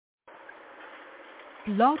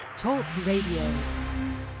Blog Talk Radio.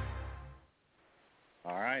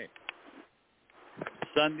 All right.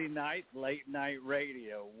 Sunday night, late night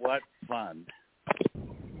radio. What fun.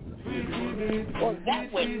 Well,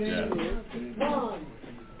 that went good. 1,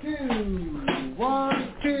 2,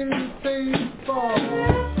 1, 2, 3,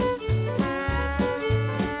 4.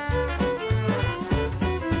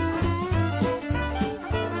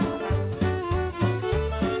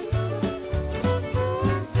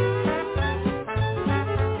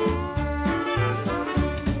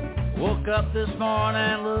 Up this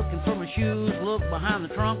morning looking for my shoes, look behind the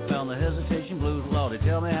trunk, found the hesitation blues. Lordy,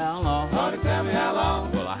 tell me how long. Lordy, tell me how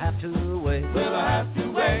long. Will I have to wait? Will I have to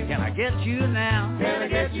wait? Can I get you now? Can I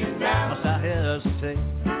get you now? Must I hesitate?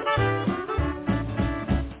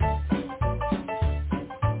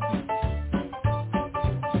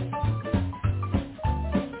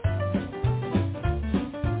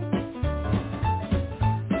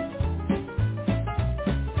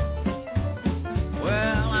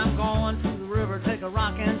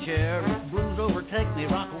 Chair. Blues overtake me,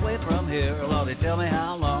 rock away from here. Lordy, tell me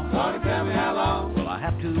how long. Lordy, tell me how long. Will I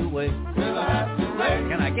have to wait? Will I have to wait?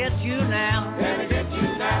 Can I get you now? Can I get you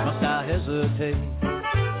now? Must I hesitate?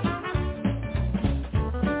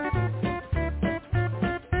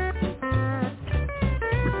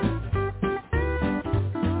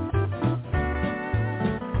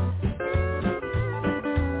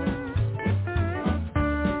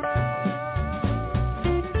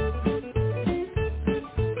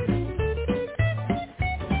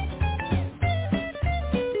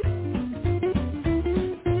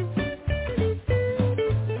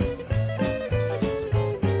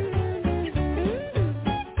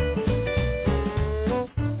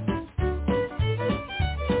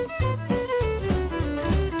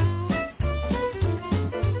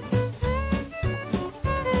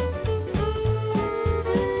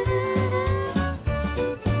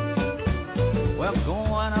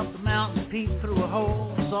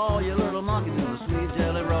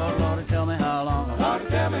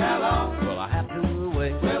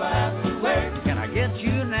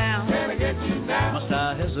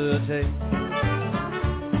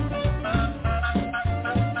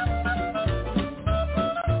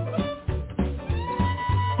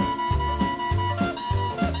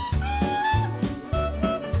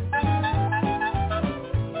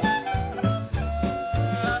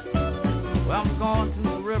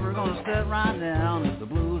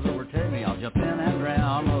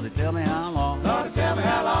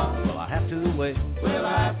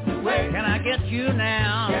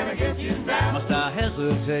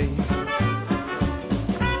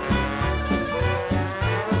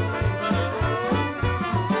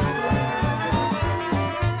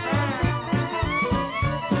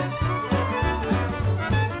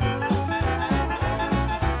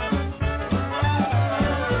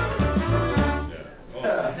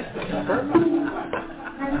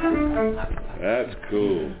 That's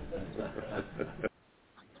cool.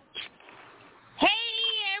 Hey,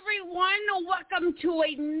 everyone. Welcome to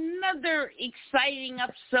another exciting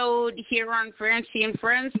episode here on Francie and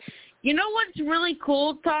Friends. You know what's really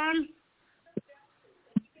cool, Tom?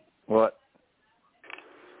 What?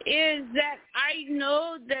 Is that I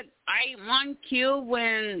know that I'm on cue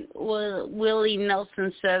when Willie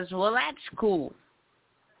Nelson says, well, that's cool.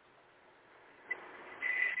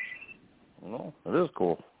 Well, it is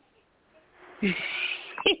cool.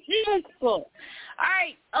 It is cool. All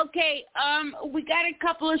right, okay, we got a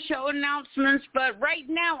couple of show announcements, but right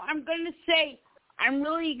now I'm going to say I'm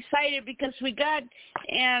really excited because we got,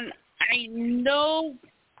 and I know,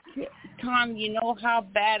 Tom, you know how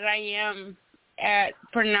bad I am at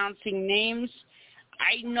pronouncing names.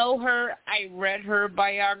 I know her. I read her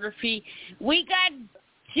biography. We got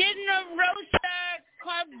Ginearosa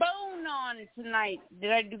Carbone on tonight.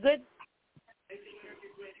 Did I do good?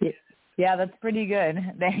 Yeah, that's pretty good.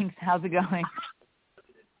 Thanks. How's it going?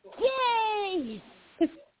 Yay! All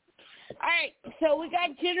right, so we got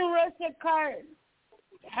Ginearosa Carbone.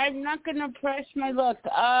 I'm not going to press my luck.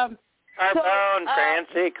 Carbone,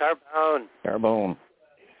 Francie, Carbone. Carbone.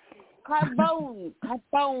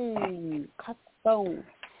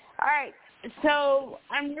 All right, so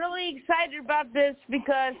I'm really excited about this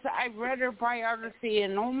because I read her biography,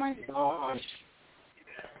 and oh my gosh,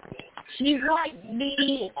 she's like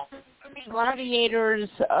the gladiators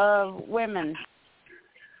of women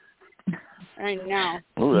right now.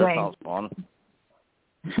 Ooh, that sounds fun.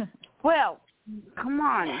 Well, come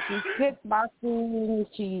on. She's kickboxing.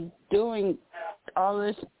 She's doing all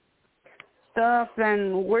this stuff,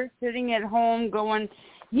 and we're sitting at home going,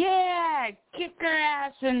 yeah, kick her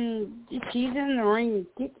ass, and she's in the ring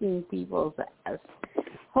kicking people's ass.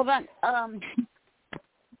 Hold on.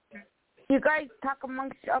 You guys talk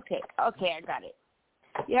amongst. Okay, I got it.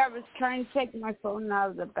 Yeah, I was trying to take my phone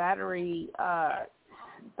out of the battery. The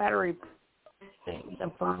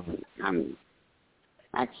phone.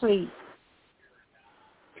 Actually.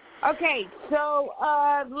 Okay, so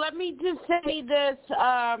let me just say this.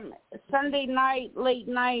 Sunday night, late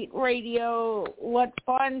night radio. What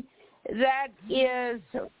fun! That is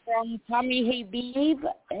from Tommy Habib,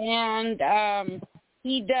 and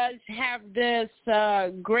he does have this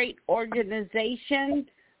great organization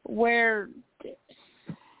where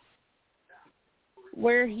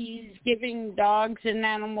he's giving dogs and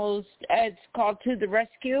animals. It's called To the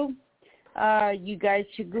Rescue. You guys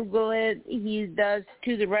should Google it. He does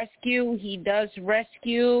To the Rescue. He does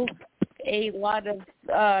rescue a lot of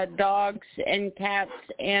dogs and cats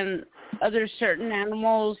and other certain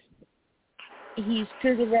animals. He's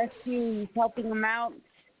To the Rescue. He's helping them out.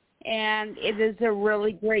 And it is a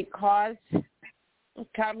really great cause.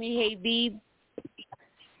 Tommy Habib.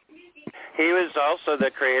 He was also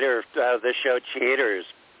the creator of the show Cheaters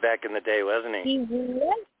back in the day, wasn't he? He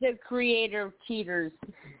was the creator of Cheaters.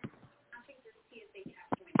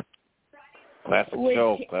 Classic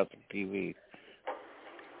show, classic TV.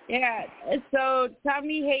 Yeah, so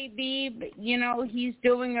Tommy Habib, he's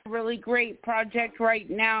doing a really great project right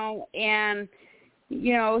now, and,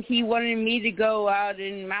 he wanted me to go out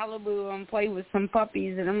in Malibu and play with some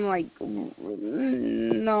puppies, and I'm like,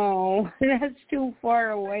 no, that's too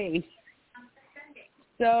far away.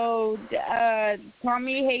 So,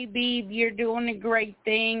 Tommy Habib, you're doing a great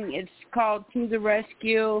thing. It's called To the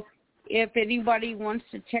Rescue. If anybody wants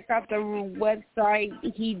to check out the website,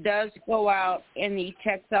 he does go out and he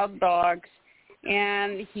checks out dogs,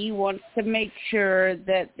 and he wants to make sure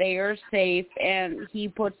that they are safe, and he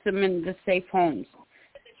puts them in the safe homes.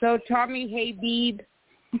 So, Tommy Habib,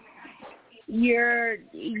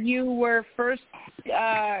 you were first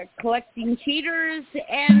collecting cheaters,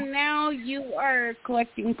 and now you are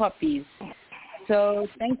collecting puppies. So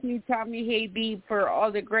thank you, Tommy Habib, for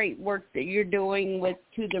all the great work that you're doing with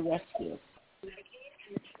To the Rescue.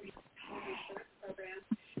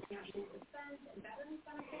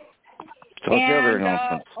 So what's the other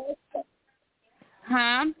announcement?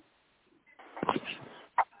 Huh?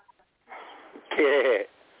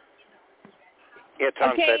 Yeah,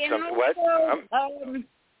 Tom okay, said something. What?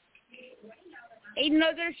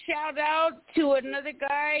 Another shout out to another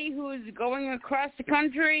guy who's going across the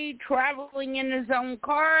country, traveling in his own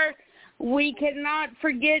car. We cannot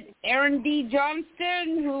forget Aaron D.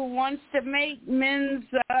 Johnston, who wants to make men's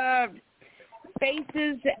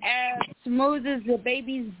faces as smooth as the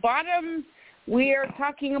baby's bottom. We are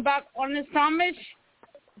talking about Honest Amish.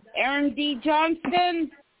 Aaron D.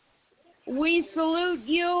 Johnston, we salute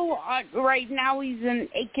you. Right now he's in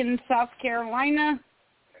Aiken, South Carolina.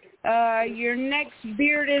 Your next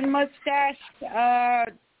beard and mustache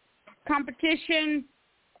competition,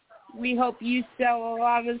 we hope you sell a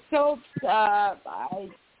lot of soaps.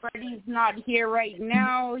 Freddie's not here right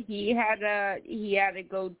now. He had a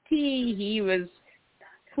goatee. He was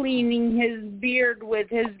cleaning his beard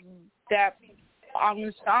with that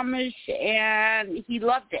Honest Amish, and he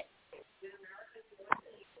loved it.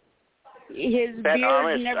 His that beard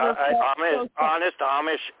Amish, never felt Honest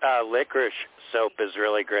Amish licorice soap is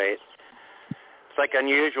really great. It's like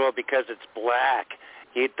unusual because it's black.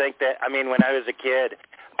 You'd think that, when I was a kid,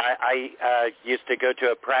 I used to go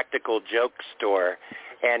to a practical joke store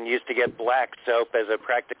and used to get black soap as a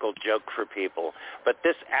practical joke for people. But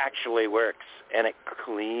this actually works, and it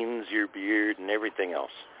cleans your beard and everything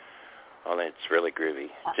else. Well, it's really groovy.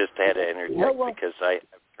 Just had to interject because I've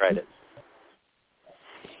tried it.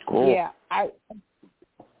 Cool. Yeah,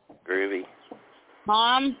 groovy.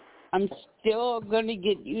 Mom, I'm still going to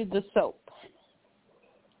get you the soap.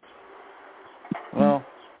 Well,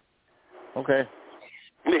 okay.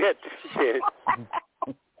 It's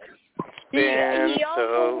been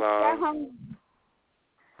so long.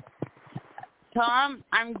 Tom,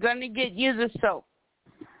 I'm going to get you the soap.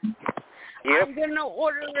 Yep. I'm going to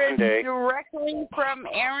order it directly from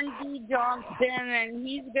Aaron D. Johnston, and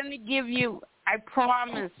he's going to give you, I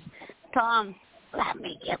promise, Tom, let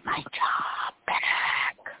me get my job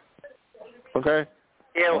back. Okay.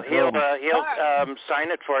 He'll sign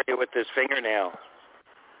it for you with his fingernail.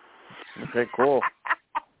 Okay, cool.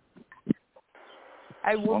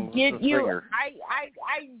 I will get you.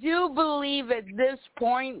 I do believe at this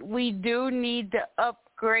point we do need to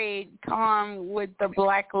upgrade Tom with the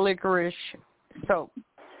black licorice soap.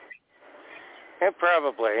 Yeah,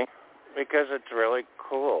 probably, because it's really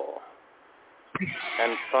cool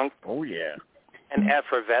and funky. Oh yeah. And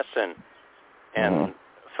effervescent and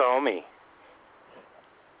foamy.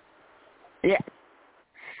 Yeah.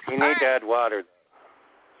 You need to add water.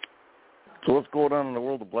 So what's going on in the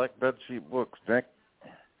world of Black Bed Sheet books, Nick?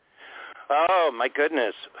 Oh, my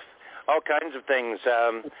goodness. All kinds of things.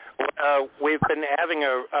 We've been having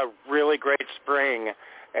a really great spring,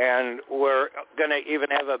 and we're going to even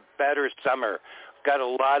have a better summer. Got a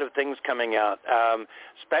lot of things coming out,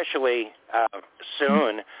 especially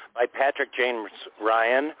soon by Patrick James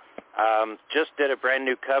Ryan. Just did a brand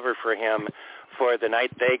new cover for him for The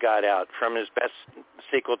Night They Got Out, from his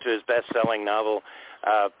sequel to his best-selling novel,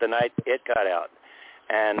 The Night It Got Out.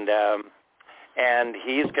 And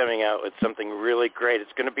he's coming out with something really great.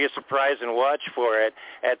 It's going to be a surprise, and watch for it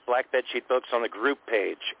at Black Bed Sheet Books on the group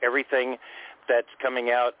page. Everything that's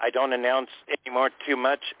coming out, I don't announce anymore too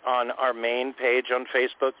much on our main page on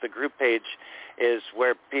Facebook. The group page is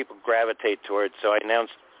where people gravitate towards, so I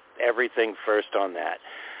announced everything first on that.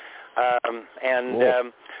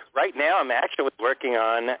 Cool. Right now I'm actually working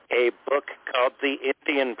on a book called The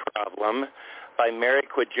Indian Problem by Mary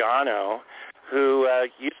Quijano, who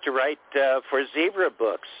used to write for Zebra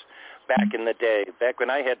Books back in the day, back when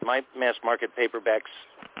I had my mass market paperbacks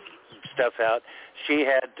stuff out. She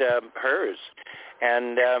had hers,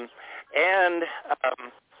 and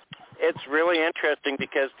it's really interesting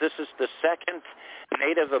because this is the second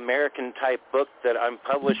Native American type book that I'm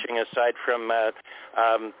publishing, aside from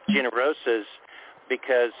Ginearosa's,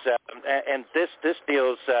 because and this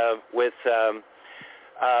deals with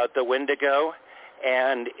the Wendigo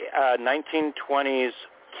and 1920s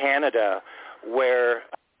Canada, where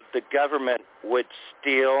the government would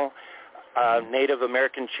steal Native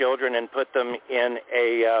American children and put them in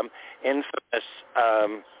a infamous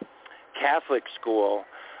Catholic school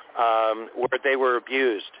where they were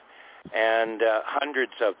abused, and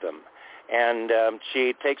hundreds of them. And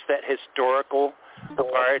she takes that historical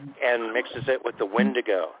part and mixes it with the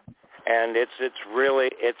Wendigo, and it's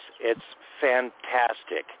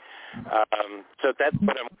fantastic. So that's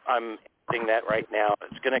what I'm doing that right now.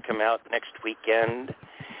 It's going to come out next weekend,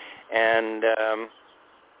 and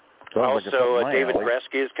also David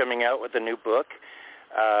Bresky is coming out with a new book,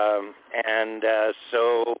 and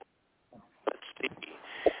so let's see.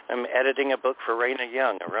 I'm editing a book for Raina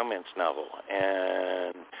Young, a romance novel,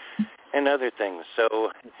 and other things.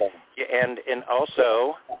 So, and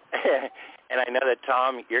also, and I know that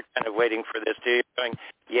Tom, you're kind of waiting for this too. You're going,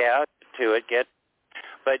 yeah, to it,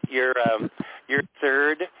 but your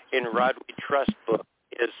third in Rod We Trust book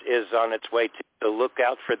is on its way to. So look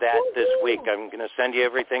out for that this week. I'm going to send you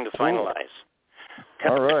everything to finalize.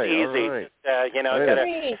 All right, easy. all right. Gotta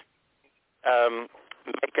make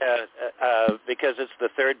because it's the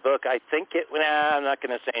third book. I think I'm not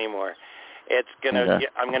going to say anymore. It's gonna. Okay.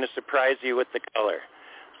 I'm going to surprise you with the color.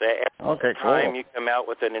 So every time you come out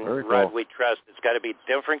with an in Rod We Trust, it's got to be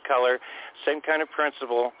different color, same kind of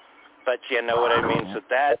principle, but you know what I mean. So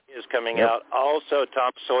that is coming out. Also,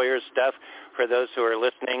 Tom Sawyer's stuff, for those who are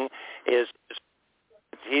listening,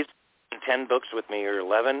 he's in 10 books with me, or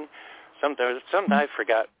 11. Some I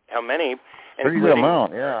forgot how many. Pretty good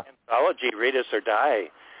amount, yeah. Anthology, Read Us or Die.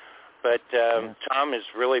 But Tom is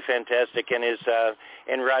really fantastic, and his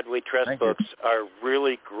In Rod We Trust books are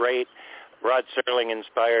really great Rod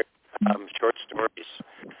Serling-inspired short stories.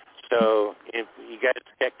 So you guys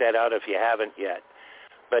check that out if you haven't yet.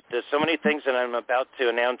 But there's so many things that I'm about to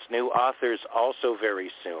announce new authors also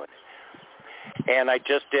very soon. And I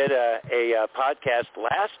just did a podcast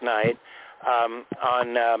last night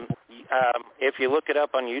on, if you look it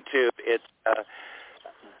up on YouTube, it's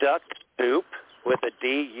Duck Soup with a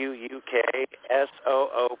DUUKSOOP.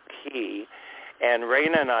 And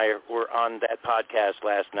Raina and I were on that podcast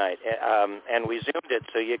last night, and we zoomed it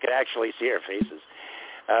so you could actually see our faces.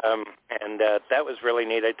 And that was really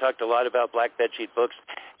neat. I talked a lot about Black Bedsheet Books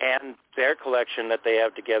and their collection that they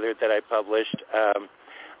have together that I published,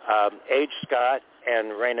 H. Scott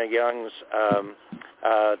and Raina Young's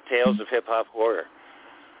Tales of Hip-Hop Horror.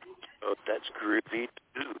 So that's groovy,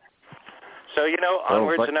 too. So,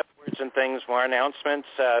 onwards and upwards and things, more announcements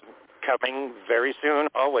coming very soon,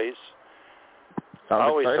 always.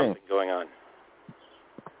 Always exciting. Something going on.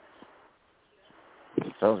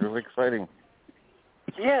 Sounds really exciting.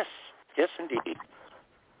 Yes, indeed.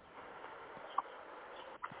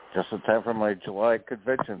 Just in time for my July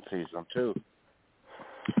convention season, too.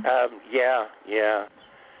 Yeah.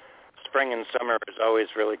 Spring and summer is always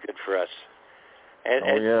really good for us.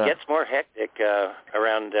 It gets more hectic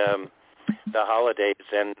around the holidays,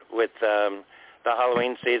 and with the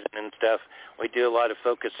Halloween season and stuff, we do a lot of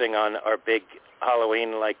focusing on our big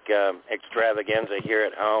Halloween extravaganza here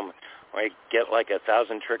at home. We get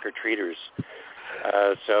 1,000 trick-or-treaters.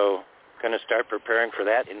 So going to start preparing for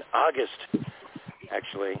that in August,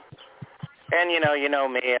 actually. And you know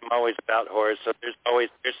me, I'm always about horror, so there's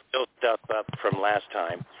still stuff up from last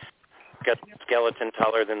time. Got a skeleton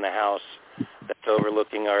taller than the house that's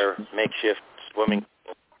overlooking our makeshift swimming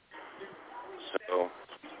pool. So,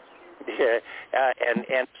 yeah,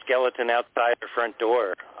 and skeleton outside our front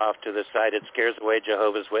door off to the side. It scares away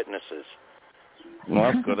Jehovah's Witnesses.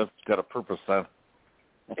 Well, that's good. It's got a purpose then.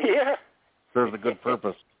 Yeah. There's a good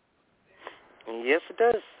purpose. Yes, it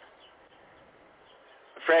does.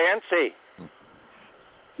 Francie.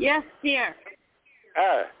 Yes, dear.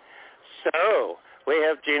 So we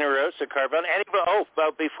have Ginearosa Carbone.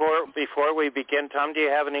 Before we begin, Tom, do you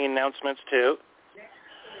have any announcements too?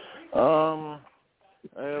 I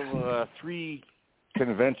have 3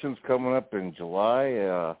 conventions coming up in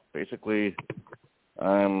July. Basically,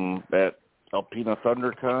 I'm at Alpena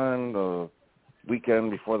ThunderCon the weekend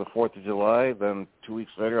before the 4th of July. Then 2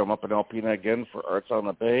 weeks later, I'm up in Alpena again for Arts on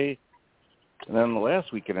the Bay. And then the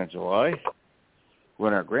last weekend in July,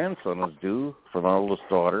 when our grandson is due for my oldest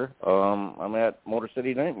daughter, I'm at Motor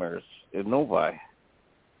City Nightmares in Novi.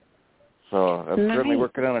 So I'm currently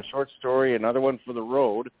working on a short story, another one for the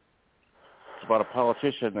road. It's about a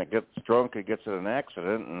politician that gets drunk and gets in an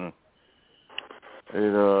accident, and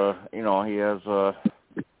he has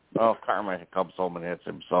karma comes home and hits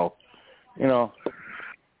him. So, I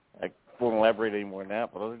won't elaborate any more than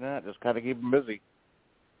that. But other than that, just kind of keep him busy.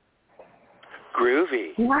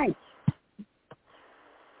 Groovy. Nice.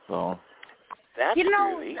 So. That's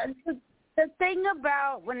groovy. The thing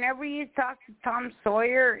about whenever you talk to Tom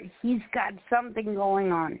Sawyer, he's got something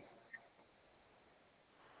going on.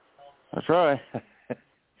 That's right.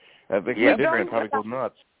 I think my dinner probably go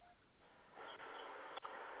nuts.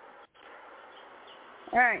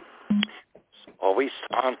 All right. Always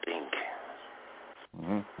stomping.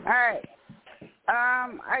 Mm-hmm. All right.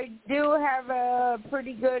 I do have a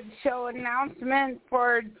pretty good show announcement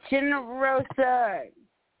for Ginearosa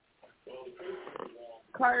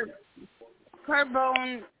Carbone.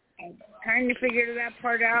 I'm trying to figure that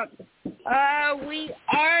part out. We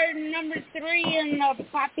are number 3 in the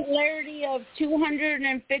popularity of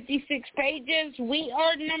 256 pages. We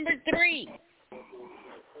are number 3.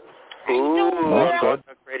 Ooh, that's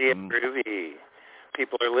radio groovy.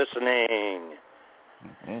 People are listening.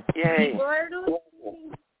 Mm-hmm. Yay.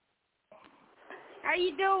 How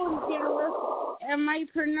you doing, Ginearosa? Am I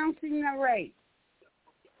pronouncing that right?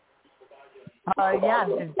 Yeah,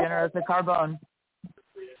 it's Ginearosa Carbone.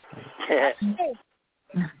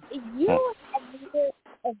 You have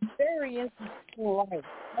a very interesting life.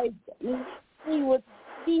 Like, see what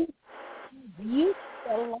you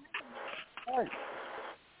a lot of art.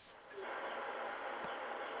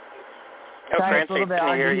 Francie, can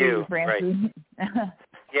I hear you? Right.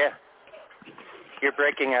 Yeah. You're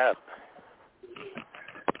breaking up.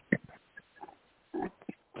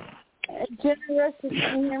 Ginearosa, can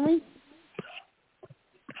you hear me?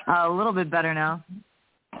 A little bit better now.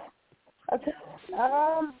 Okay.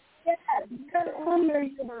 You're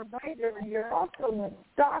a writer. You're also a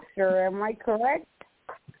doctor. Am I correct?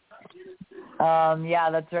 Yeah,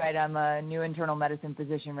 that's right. I'm a new internal medicine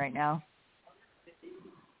physician right now.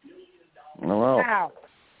 Oh, wow. Wow.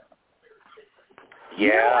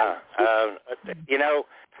 Yeah.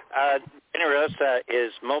 Ginearosa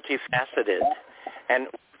is multifaceted, and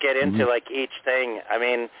get into like each thing. I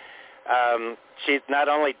mean, she's not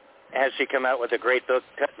only has she come out with a great book,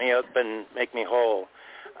 Cut Me Open, Make Me Whole,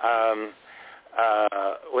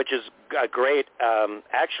 which is a great,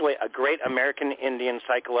 actually a great American Indian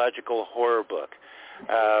psychological horror book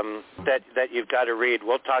that you've got to read.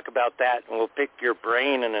 We'll talk about that, and we'll pick your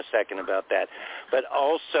brain in a second about that. But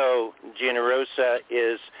also, Ginearosa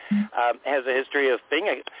has a history of being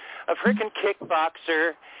a freaking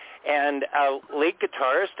kickboxer and a lead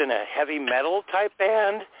guitarist in a heavy metal type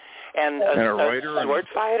band, and a writer, sword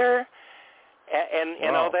fighter,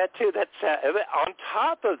 and all that too. That's on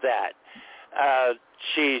top of that,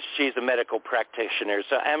 she's a medical practitioner.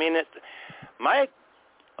 So I mean,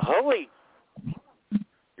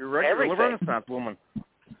 you're right. You're a Renaissance woman.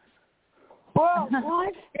 Well,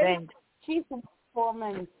 she's a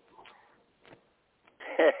woman.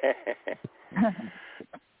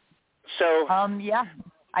 So yeah.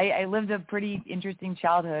 I lived a pretty interesting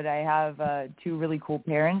childhood. I have 2 really cool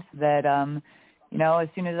parents that, as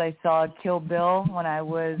soon as I saw Kill Bill when I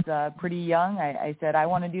was pretty young, I said, I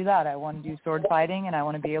want to do that. I want to do sword fighting, and I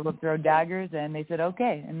want to be able to throw daggers. And they said,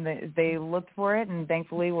 okay. And they looked for it, and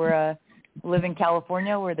thankfully we're live in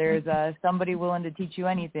California where there's somebody willing to teach you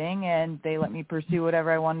anything, and they let me pursue whatever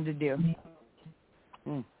I wanted to do.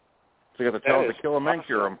 So you got the talent to kill them and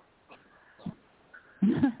cure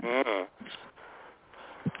them.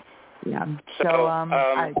 Yeah. So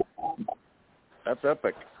That's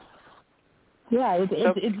epic. Yeah,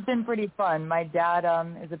 it's been pretty fun. My dad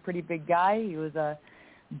is a pretty big guy. He was a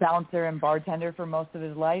bouncer and bartender for most of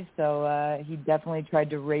his life, so he definitely tried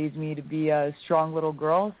to raise me to be a strong little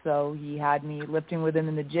girl. So he had me lifting with him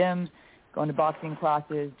in the gym, going to boxing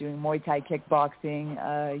classes, doing Muy Thai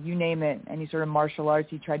Kickboxing, you name it, any sort of martial arts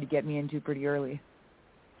he tried to get me into pretty early.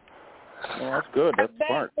 Well, that's good. That's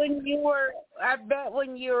smart. I bet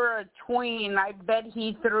when you were a tween, I bet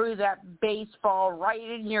he threw that baseball right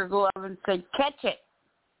in your glove and said, "Catch it."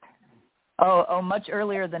 Oh, much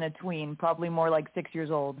earlier than a tween, probably more like 6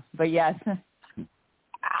 years old. But yes.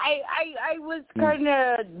 I was kind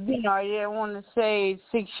of, I didn't want to say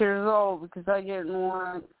 6 years old because I didn't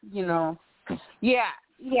want, yeah,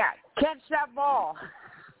 catch that ball.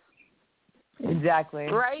 Exactly.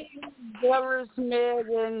 Right? Glover's mid,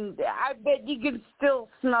 and I bet you can still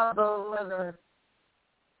smell the leather.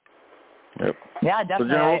 Yep. Yeah,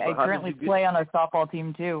 definitely. So, I currently play on a softball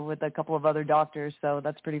team, too, with a couple of other doctors, so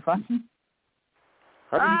that's pretty fun.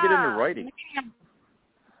 How did you get into writing?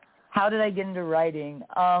 How did I get into writing?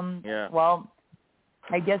 Yeah. Well,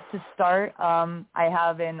 I guess to start, I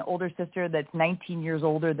have an older sister that's 19 years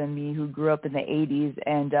older than me who grew up in the 80s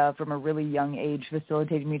and from a really young age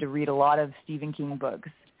facilitated me to read a lot of Stephen King books.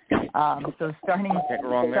 So starting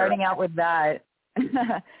out with that,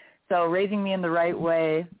 so raising me in the right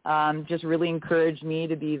way just really encouraged me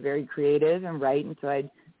to be very creative and write. And so I'd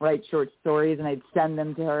write short stories and I'd send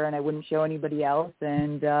them to her and I wouldn't show anybody else.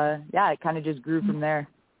 And, it kind of just grew from there.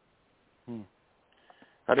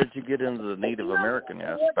 How did you get into the Native American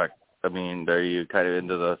aspect? I mean, are you kind of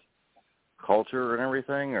into the culture and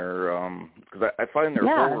everything, or because I find their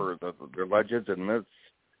horror, their legends and myths,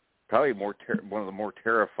 probably one of the more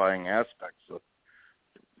terrifying aspects of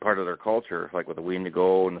part of their culture, like with the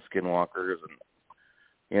Wendigo and the Skinwalkers, and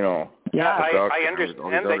I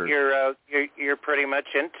understand that you're pretty much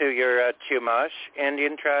into your Chumash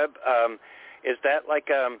Indian tribe. Is that like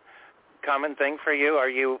common thing for you? Are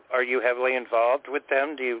you heavily involved with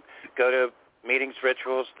them? Do you go to meetings,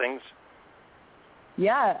 rituals, things?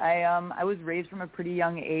 Yeah, I was raised from a pretty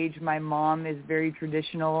young age. My mom is very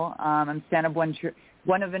traditional. I'm Santa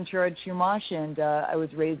Buenaventura Chumash, and I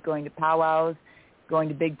was raised going to powwows, going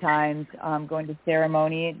to big times, going to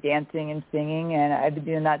ceremony, dancing and singing, and I've been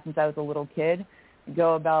doing that since I was a little kid. I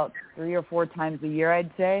go about 3 or 4 times a year,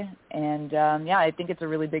 I'd say, and I think it's a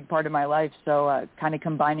really big part of my life. So kind of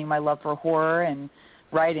combining my love for horror and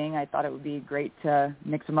writing, I thought it would be great to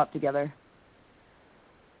mix them up together.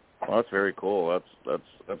 Well, that's very cool.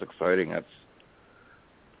 That's exciting.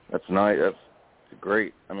 That's nice. That's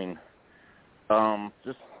great. I mean, I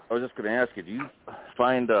was just going to ask you, do you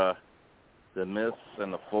find the myths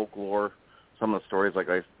and the folklore, some of the stories like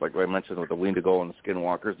I mentioned with the Wendigo and the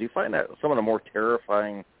Skinwalkers, do you find that some of the more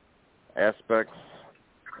terrifying aspects,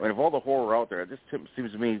 I mean, of all the horror out there, it just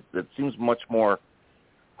seems to me that seems much more,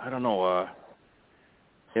 I don't know,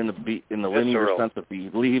 in the linear sense of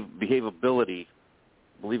believability,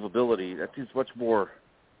 that seems much more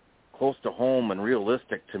close to home and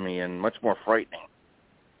realistic to me and much more frightening.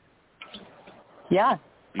 Yeah,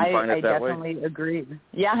 I definitely agree.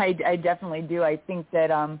 Yeah, I definitely do. I think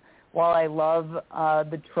that while I love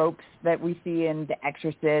the tropes that we see in The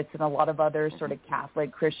Exorcist and a lot of other sort of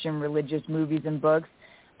Catholic, Christian, religious movies and books,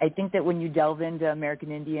 I think that when you delve into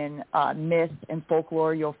American Indian myth and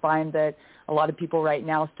folklore, you'll find that a lot of people right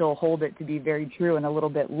now still hold it to be very true and a little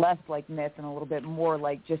bit less like myth and a little bit more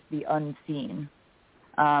like just the unseen.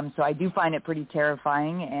 So I do find it pretty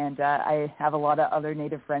terrifying, and I have a lot of other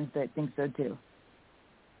Native friends that think so too.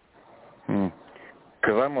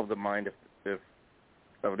 Because I'm of the mind if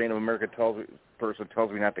a Native American person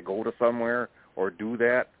tells me not to go to somewhere or do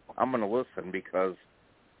that, I'm going to listen because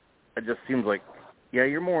it just seems like, yeah,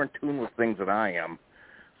 you're more in tune with things than I am.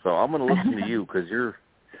 So I'm going to listen to you because you're,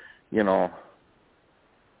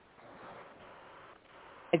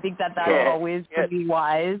 I think that's always pretty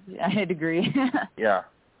wise. I'd agree. Yeah.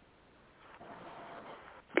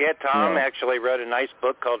 Yeah, Tom actually wrote a nice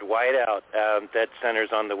book called Whiteout that centers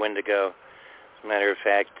on the Wendigo, as a matter of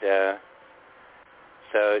fact.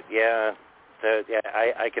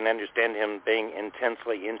 I can understand him being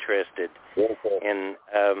intensely interested in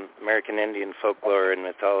American Indian folklore and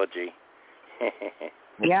mythology.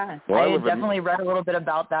 Yeah, I had definitely read a little bit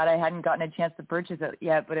about that. I hadn't gotten a chance to purchase it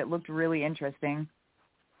yet, but it looked really interesting.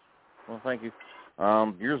 Well, thank you.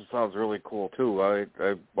 Yours sounds really cool, too. I'm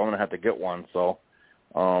going to have to get one, so.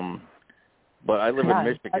 But I live in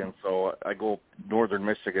Michigan, so I go northern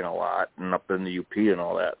Michigan a lot and up in the UP and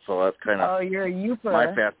all that. So that's kind of you're a Uper.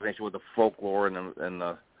 My fascination with the folklore and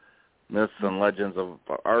the myths and legends of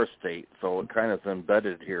our state. So it kind of is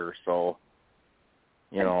embedded here. So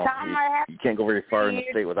you know, you can't go very far in the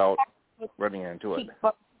state without running into it.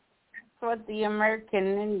 That's what the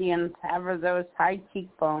American Indians have, are those high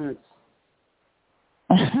cheekbones.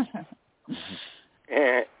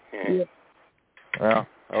 Well,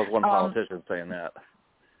 that was one politician saying that.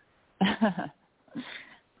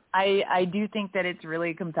 I do think that it's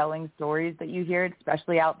really compelling stories that you hear,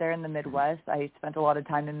 especially out there in the Midwest. I spent a lot of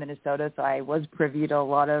time in Minnesota, so I was privy to a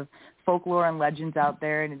lot of folklore and legends out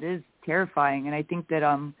there, and it is terrifying. And I think that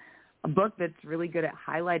a book that's really good at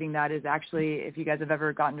highlighting that is actually, if you guys have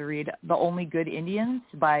ever gotten to read The Only Good Indians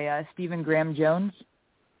by Stephen Graham Jones.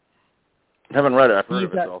 I haven't read it. I've heard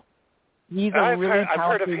of it, though. I've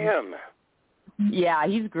heard of him. Yeah,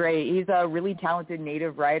 he's great. He's a really talented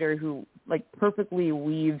native writer who perfectly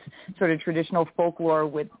weaves sort of traditional folklore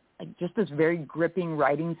with just this very gripping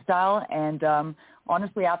writing style. And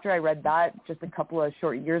honestly, after I read that just a couple of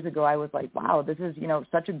short years ago, I was like, wow, this is,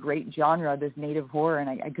 such a great genre, this native horror, and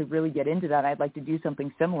I could really get into that. I'd like to do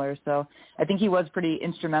something similar. So I think he was pretty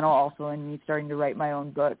instrumental also in me starting to write my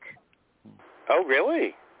own book. Oh,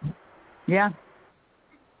 really? Yeah.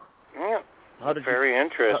 Yeah. Very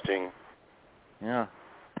interesting. Yeah.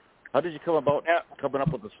 How did you come about coming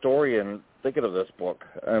up with the story and thinking of this book?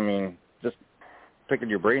 I mean, just picking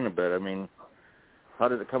your brain a bit. I mean, how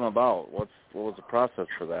did it come about? What was the process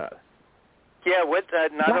for that? Yeah,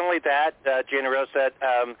 not only that, Ginearosa,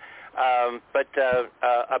 but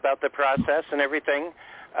about the process and everything,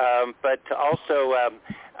 but also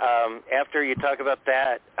after you talk about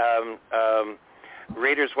that,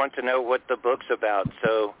 readers want to know what the book's about.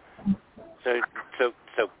 So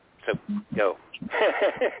go.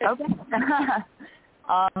 Okay.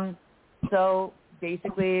 So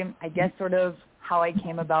basically, I guess sort of how I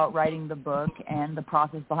came about writing the book and the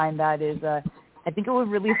process behind that is I think it would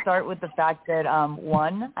really start with the fact that,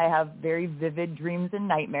 one, I have very vivid dreams and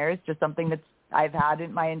nightmares, just something that I've had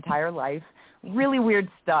in my entire life. Really weird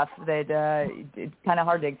stuff that it's kind of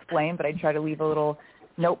hard to explain, but I try to leave a little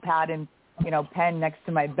notepad and pen next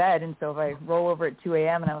to my bed. And so if I roll over at 2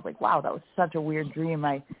 a.m. and I was like, wow, that was such a weird dream,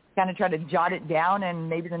 I kind of try to jot it down, and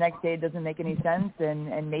maybe the next day it doesn't make any sense,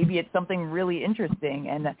 and maybe it's something really interesting.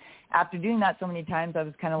 And after doing that so many times, I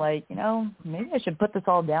was kind of like, maybe I should put this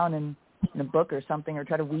all down in a book or something, or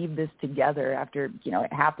try to weave this together after,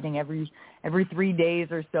 it happening every 3 days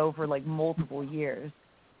or so for multiple years.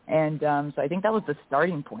 And so I think that was the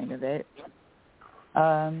starting point of it.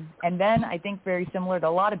 And then I think very similar to a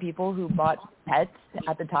lot of people who bought pets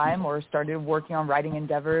at the time or started working on writing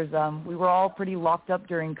endeavors, we were all pretty locked up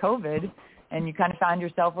during COVID, and you kind of found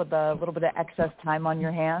yourself with a little bit of excess time on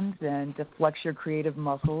your hands and to flex your creative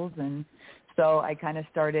muscles. And so I kind of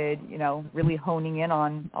started, really honing in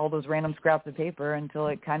on all those random scraps of paper until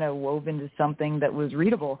it kind of wove into something that was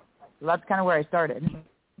readable. So that's kind of where I started.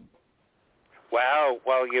 Wow.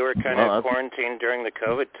 Well, you were kind of quarantined during the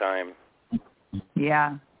COVID time.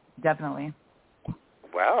 Yeah, definitely.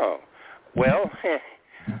 Wow. Well,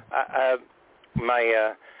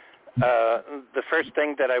 the first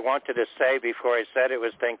thing that I wanted to say before I said it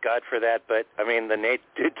was thank God for that. But I mean,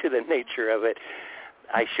 due to the nature of it,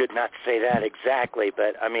 I should not say that exactly.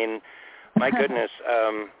 But I mean, my goodness.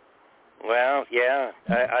 Well, yeah,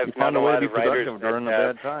 I've known a lot of writers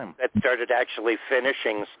that started actually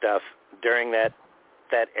finishing stuff during that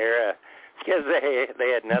era because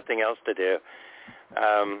they had nothing else to do.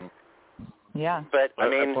 Yeah. But I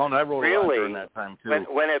mean, I wrote really, a lot during that time too.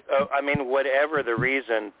 Whatever the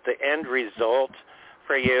reason, the end result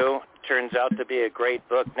for you turns out to be a great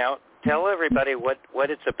book. Now, tell everybody what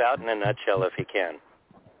it's about in a nutshell, if you can.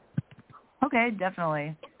 Okay,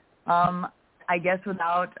 definitely. I guess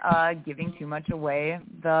without giving too much away,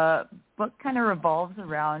 the book kind of revolves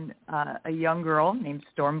around a young girl named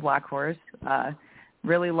Storm Blackhorse.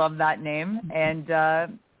 Really love that name. And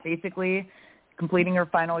basically completing her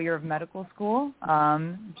final year of medical school.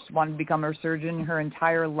 She wanted to become a surgeon her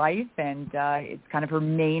entire life, and it's kind of her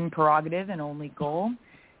main prerogative and only goal.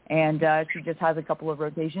 And she just has a couple of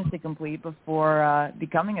rotations to complete before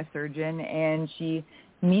becoming a surgeon, and she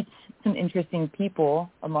meets some interesting people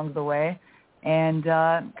along the way and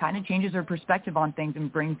kind of changes her perspective on things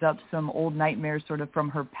and brings up some old nightmares sort of from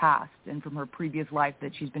her past and from her previous life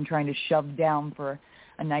that she's been trying to shove down for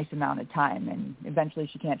a nice amount of time, and eventually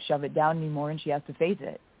she can't shove it down anymore and she has to face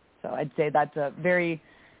it. So I'd say that's a very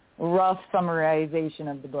rough summarization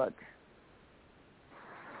of the book.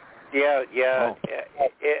 Yeah,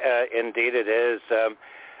 indeed it is.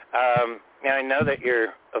 And I know that you're,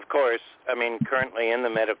 of course, currently in the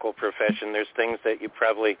medical profession. There's things that you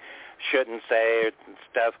probably shouldn't say and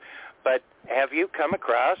stuff, but have you come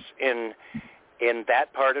across in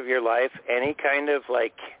that part of your life any kind of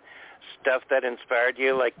stuff that inspired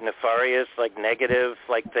you, like nefarious, like negative,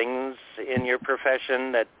 like things in your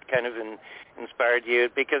profession that kind of inspired you?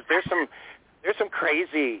 Because there's some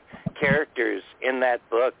crazy characters in that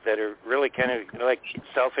book that are really kind of like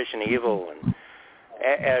selfish and evil. And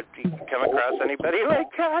do you come across anybody like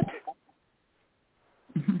that?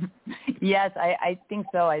 Yes, I think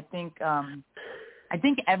so. I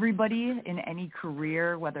think everybody in any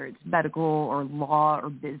career, whether it's medical or law or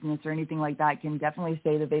business or anything like that, can definitely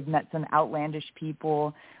say that they've met some outlandish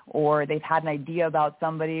people, or they've had an idea about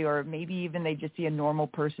somebody, or maybe even they just see a normal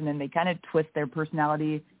person and they kind of twist their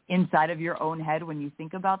personality inside of your own head when you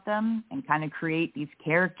think about them and kind of create these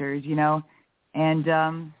characters, you know. And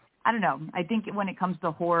I don't know. I think when it comes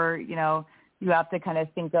to horror, you know, you have to kind of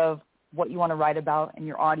think of what you want to write about and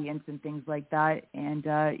your audience and things like that. And,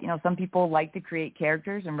 you know, some people like to create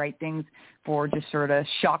characters and write things for just sort of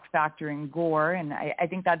shock factor and gore. And I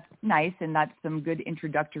think that's nice, and that's some good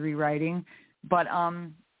introductory writing. But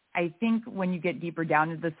I think when you get deeper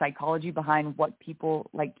down into the psychology behind what people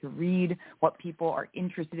like to read, what people are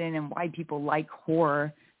interested in, and why people like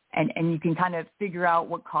horror, and you can kind of figure out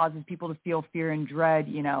what causes people to feel fear and dread,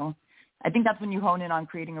 you know, I think that's when you hone in on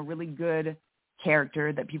creating a really good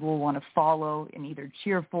character that people will want to follow and either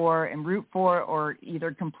cheer for and root for, or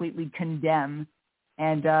either completely condemn.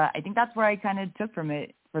 And I think that's where I kind of took from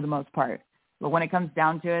it for the most part. But when it comes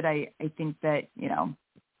down to it, I think that, you know,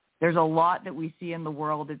 there's a lot that we see in the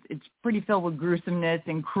world. It's pretty filled with gruesomeness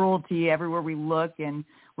and cruelty everywhere we look, and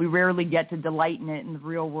we rarely get to delight in it in the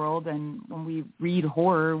real world. And when we read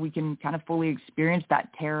horror, we can kind of fully experience that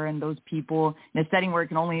terror and those people in a setting where it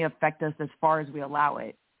can only affect us as far as we allow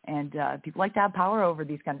it. And people like to have power over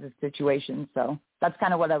these kinds of situations. So that's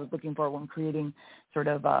kind of what I was looking for when creating sort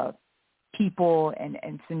of people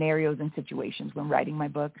and scenarios and situations when writing my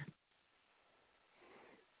book.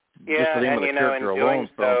 Yeah, and you know, in doing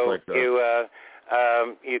so,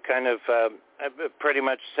 you kind of pretty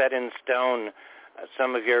much set in stone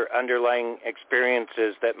some of your underlying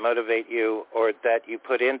experiences that motivate you, or that you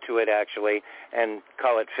put into it actually, and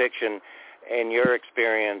call it fiction. In your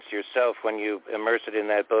experience yourself, when you immerse it in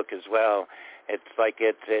that book as well, it's like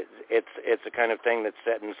it's a kind of thing that's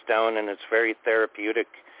set in stone, and it's very therapeutic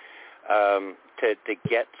to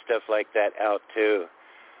get stuff like that out too.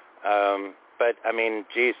 But I mean,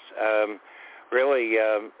 geez, really,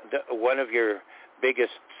 one of your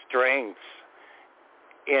biggest strengths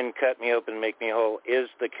in Cut Me Open, Make Me Whole is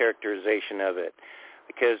the characterization of it,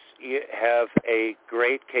 because you have a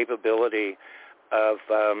great capability of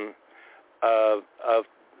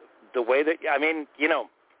the way that, I mean, you know,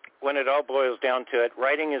 when it all boils down to it,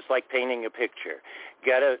 writing is like painting a picture.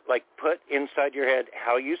 You gotta like put inside your head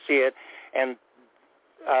how you see it, and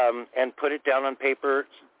put it down on paper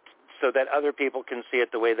so that other people can see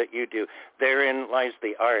it the way that you do. Therein lies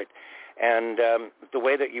the art. And the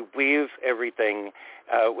way that you weave everything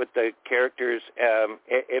with the characters,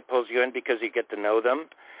 it pulls you in because you get to know them,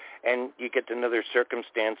 and you get to know their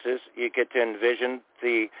circumstances. You get to envision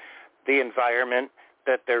the environment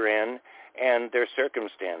that they're in and their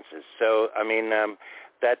circumstances. So, I mean,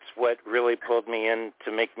 that's what really pulled me in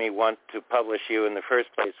to make me want to publish you in the first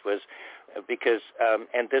place, was because,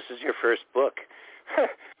 and this is your first book,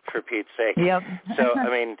 for Pete's sake. Yep. So, I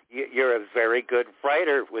mean, you're a very good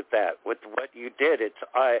writer with that, with what you did.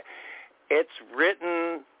 It's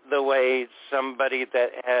written the way somebody that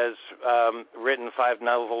has written 5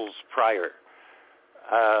 novels prior,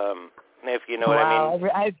 if you know what I mean.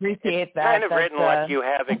 I appreciate that. Kind of written like you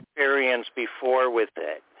have experience before with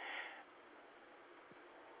it.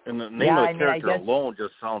 And the name of the character alone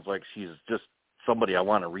just sounds like she's just somebody I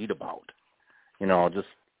want to read about. You know, just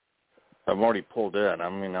I'm already pulled in. I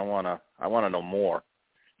mean, I want to know more,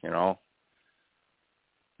 you know.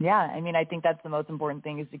 Yeah, I mean, I think that's the most important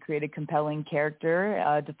thing, is to create a compelling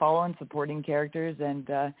character to follow, and supporting characters,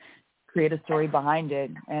 and create a story behind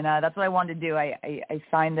it. And that's what I wanted to do. I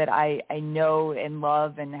find that I know and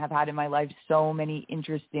love and have had in my life so many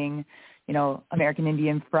interesting, you know, American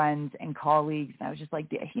Indian friends and colleagues. And I was just like,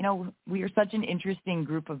 you know, we are such an interesting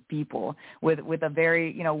group of people with a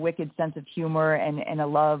very, you know, wicked sense of humor and a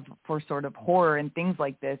love for sort of horror and things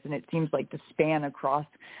like this. And it seems like the span across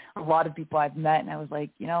a lot of people I've met. And I was like,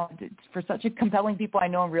 you know, for such a compelling people I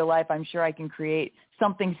know in real life, I'm sure I can create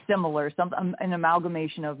something similar, an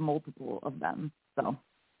amalgamation of multiple of them. So.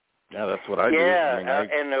 Yeah, that's what I do. Yeah, I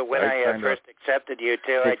mean, and when I first accepted you,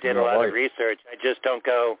 too, I did a lot of research. I just don't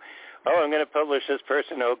go, oh, I'm going to publish this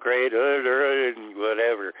person, oh, great,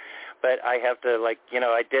 whatever. But I have to, like, you know,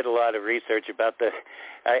 I did a lot of research about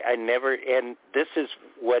I never, and this is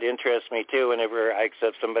what interests me, too, whenever I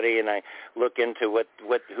accept somebody and I look into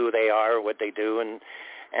who they are, what they do, and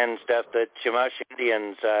and stuff. The Chumash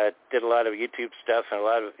Indians did a lot of YouTube stuff and a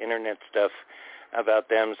lot of internet stuff about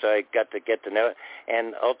them, so I got to get to know it.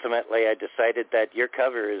 And ultimately, I decided that your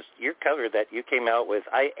cover that you came out with.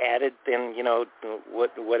 I added in,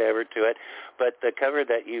 whatever to it, but the cover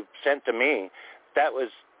that you sent to me, that was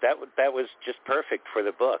just perfect for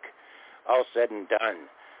the book, all said and done.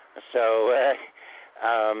 So,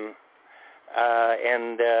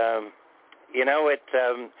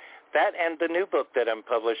 that and the new book that I'm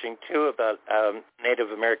publishing too about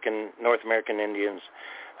North American Indians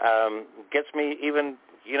gets me even,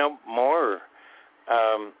 more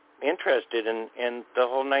interested in the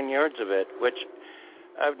whole 9 yards of it, which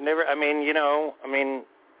I've never, I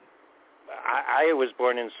was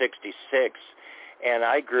born in 1966, and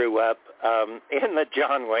I grew up in the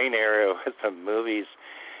John Wayne era with the movies,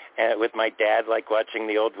 with my dad, like watching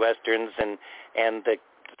the old Westerns and the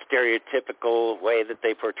stereotypical way that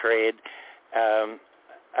they portrayed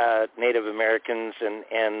Native Americans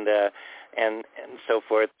and so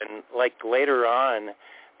forth. And like later on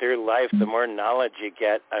through life, the more knowledge you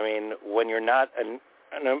get, when you're not a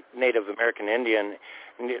Native American Indian,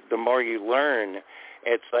 the more you learn.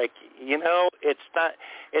 It's like, it's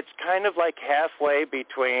kind of like halfway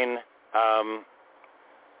between,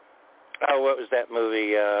 what was that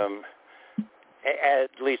movie? At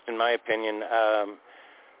least in my opinion,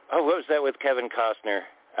 what was that with Kevin Costner?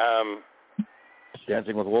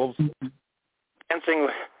 Dancing with Wolves?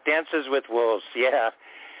 Dances with Wolves, yeah.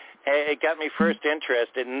 It got me first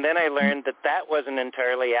interested, and then I learned that wasn't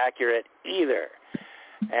entirely accurate either.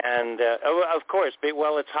 And, of course,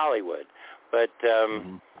 it's Hollywood. But,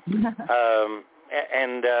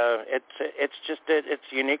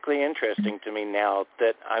 it's uniquely interesting to me now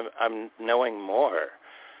that I'm knowing more.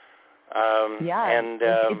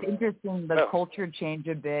 It's interesting. The culture changed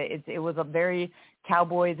a bit. It was a very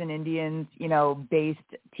cowboys and Indians, based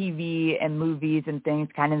TV and movies and things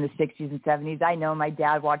kind of in the 60s and 70s. I know my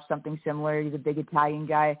dad watched something similar. He's a big Italian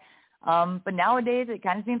guy. But nadays it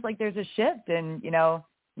kind of seems like there's a shift, and,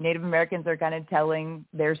 Native Americans are kind of telling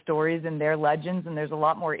their stories and their legends, and there's a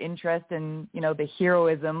lot more interest in, the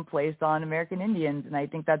heroism placed on American Indians. And I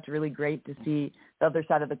think that's really great to see the other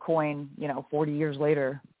side of the coin, 40 years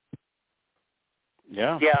later.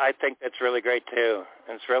 Yeah. Yeah, I think that's really great too.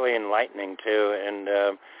 It's really enlightening too. And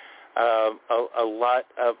a lot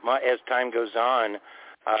of as time goes on,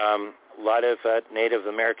 a lot of Native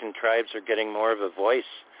American tribes are getting more of a voice.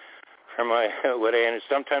 From what I understand,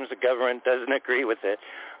 sometimes the government doesn't agree with it,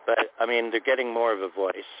 but they're getting more of a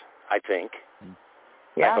voice, I think.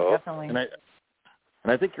 Yeah, definitely. And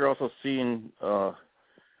I think you're also seeing kind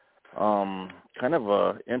of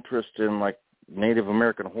a interest in like Native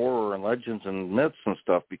American horror and legends and myths and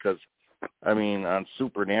stuff, because on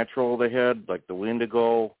Supernatural they had like the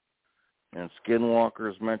Wendigo and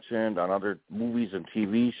Skinwalkers mentioned, on other movies and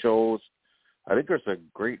TV shows. I think there's a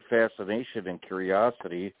great fascination and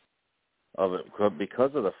curiosity of it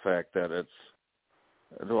because of the fact that it's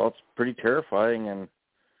pretty terrifying and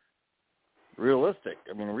realistic.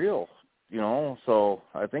 Real, so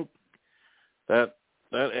I think that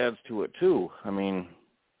adds to it too. I agree,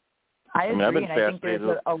 and I think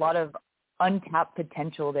there's a lot of untapped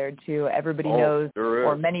potential there too. Everybody knows,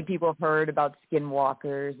 or many people have heard about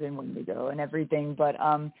Skinwalkers and Wendigo and everything, but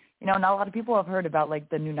not a lot of people have heard about like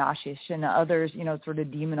the Nunashish and others, sort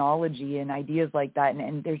of demonology and ideas like that.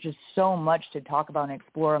 And there's just so much to talk about and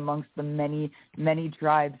explore amongst the many, many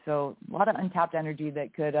tribes. So a lot of untapped energy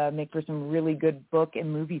that could make for some really good book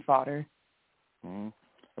and movie fodder. Mm-hmm.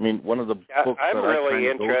 One of the books I'm that really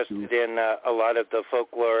interested in a lot of the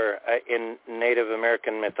folklore in Native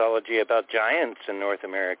American mythology about giants in North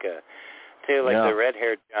America, too, like the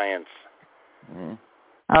red-haired giants. Mm-hmm.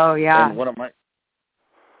 Oh, yeah. And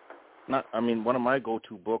one of my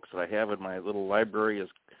go-to books that I have in my little library is,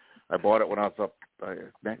 I bought it when I was up,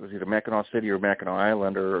 it was either Mackinac City or Mackinac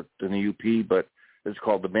Island or in the UP, but it's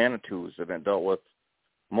called The Manitous, and it dealt with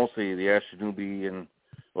mostly the Anishinaabe and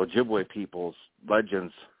Ojibwe people's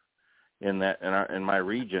legends in my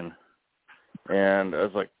region. And I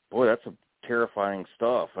was like, boy, that's some terrifying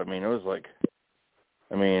stuff. It was like,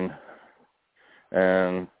 and,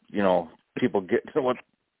 people get what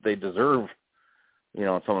they deserve,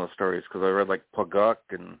 in some of the stories, because I read like Paguk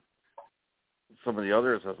and some of the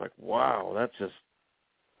others. I was like, wow, that's just,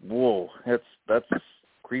 whoa, that's just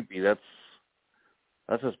creepy. That's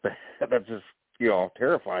just bad. That's just,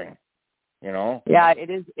 terrifying. Yeah,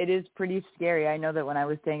 it is pretty scary. I know that when I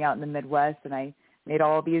was staying out in the Midwest and I made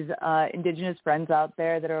all these indigenous friends out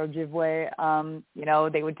there that are Ojibwe,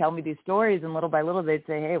 they would tell me these stories, and little by little they'd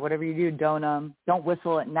say, hey, whatever you do, don't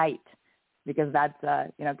whistle at night. because that's,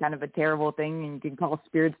 kind of a terrible thing, and you can call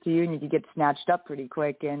spirits to you and you can get snatched up pretty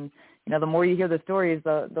quick. And, the more you hear the stories,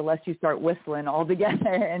 the less you start whistling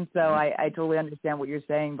altogether. And so I totally understand what you're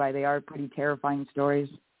saying they are pretty terrifying stories.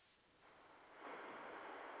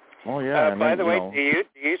 Oh, yeah. By the way, do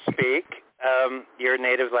you speak your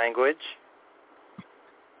native language?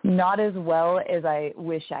 Not as well as I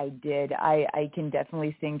wish I did. I can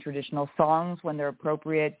definitely sing traditional songs when they're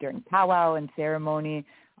appropriate during powwow and ceremony.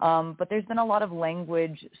 But there's been a lot of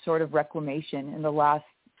language sort of reclamation in the last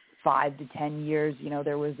 5 to 10 years.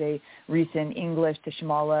 There was a recent English to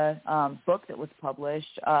Shimala book that was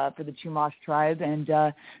published for the Chumash tribe. And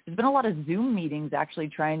there's been a lot of Zoom meetings actually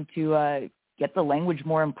trying to get the language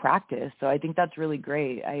more in practice. So I think that's really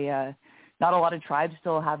great. Not a lot of tribes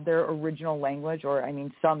still have their original language, or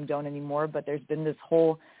some don't anymore, but there's been this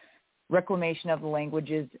whole reclamation of the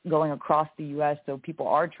languages going across the U.S., so people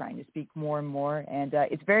are trying to speak more and more, and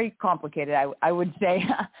it's very complicated, I would say,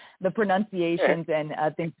 the pronunciations and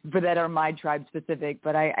things that are my tribe specific,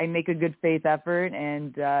 but I make a good faith effort,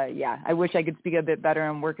 and I wish I could speak a bit better.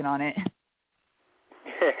 I'm working on it.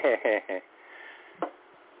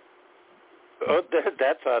 Oh,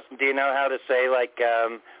 that's awesome. Do you know how to say,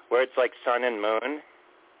 where it's like sun and moon?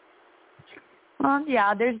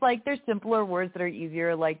 There's simpler words that are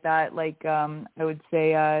easier like that. I would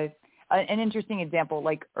say an interesting example,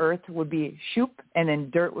 like earth would be shoop, and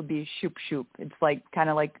then dirt would be shoop shoop. It's kind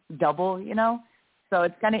of like double, So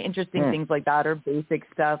it's kind of interesting things like that, or basic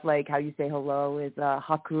stuff like how you say hello is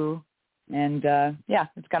haku, and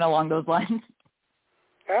it's kind of along those lines.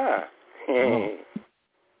 Ah.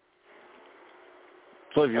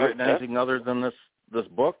 So have you written anything other than this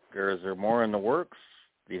book, or is there more in the works?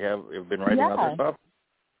 You've been writing other stuff?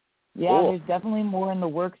 Yeah, cool. There's definitely more in the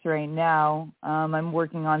works right now. I'm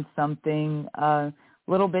working on something a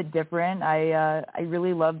little bit different. I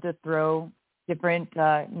really love to throw different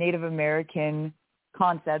Native American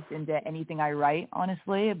concepts into anything I write,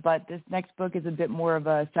 honestly. But this next book is a bit more of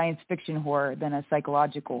a science fiction horror than a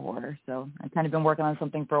psychological horror. So I've kind of been working on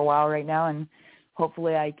something for a while right now, and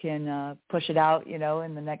hopefully I can push it out, in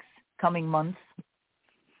the next coming months.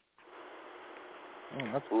 Oh,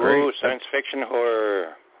 that's great. Ooh, science fiction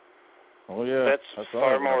horror. Oh, yeah. That's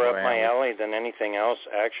far more up my alley than anything else,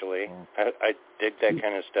 actually. I dig that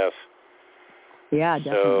kind of stuff. Yeah,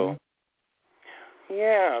 definitely.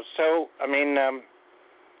 So,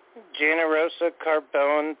 Ginearosa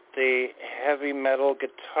Carbone, the heavy metal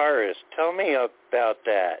guitarist. Tell me about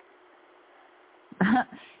that.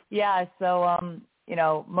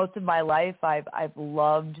 Most of my life I've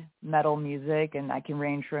loved metal music, and I can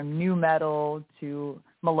range from nu metal to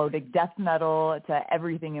melodic death metal to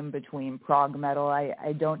everything in between, prog metal.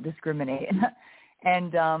 I don't discriminate.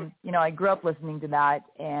 And, I grew up listening to that,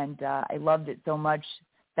 and I loved it so much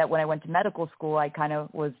that when I went to medical school, I kind of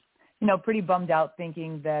was, pretty bummed out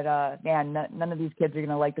thinking that, none of these kids are going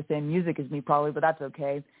to like the same music as me probably, but that's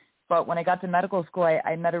okay. But when I got to medical school,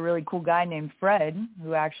 I met a really cool guy named Fred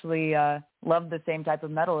who actually loved the same type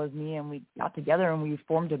of metal as me, and we got together and we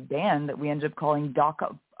formed a band that we ended up calling Doc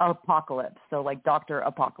Apocalypse, so like Dr.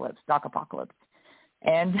 Apocalypse, Doc Apocalypse.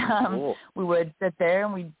 And cool. We would sit there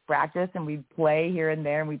and we'd practice and we'd play here and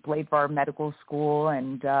there, and we played for our medical school,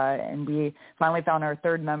 and we finally found our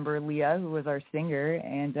third member, Leah, who was our singer,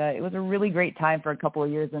 and it was a really great time for a couple of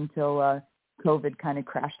years until COVID kind of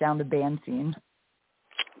crashed down the band scene.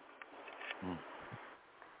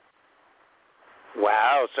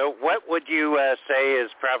 Wow. So what would you say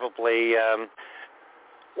is probably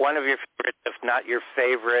one of your favorite, if not your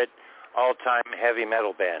favorite, all-time heavy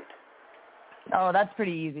metal band? Oh, that's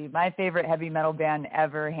pretty easy. My favorite heavy metal band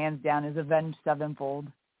ever, hands down, is Avenged Sevenfold.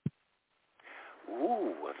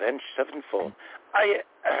 Ooh, Avenged Sevenfold. I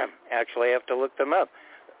actually have to look them up.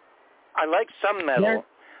 I like some metal.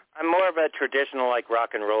 I'm more of a traditional,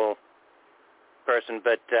 rock and roll person,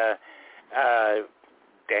 but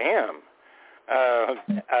damn.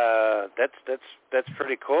 That's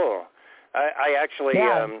pretty cool. I actually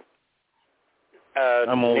I'm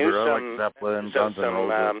older. knew I like Zeppelin, Guns N'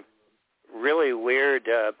 Roses. Really weird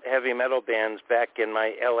heavy metal bands back in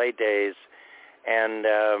my LA days, and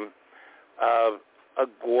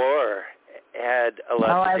Gore had a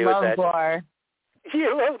lot to do with that. I love Gore.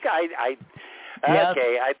 You love Yep.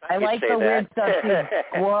 Okay, I like the that. weird stuff too.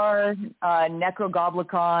 Gore,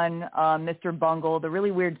 Necrogoblicon, Mr. Bungle, the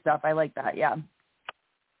really weird stuff. I like that, yeah.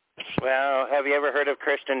 Well, have you ever heard of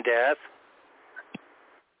Christian Death?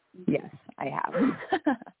 Yes, I have.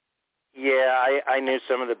 Yeah, I knew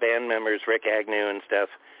some of the band members, Rick Agnew and stuff,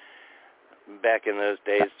 back in those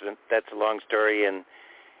days. That's a long story, and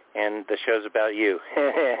the show's about you.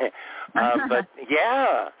 But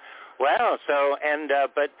yeah, Wow. So,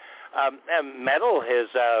 but metal has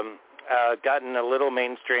gotten a little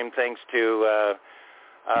mainstream thanks to,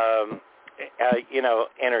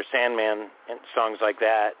 Enter Sandman and songs like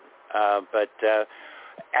that. But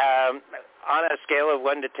on a scale of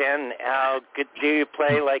 1 to 10, how good do you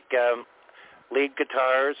play, like lead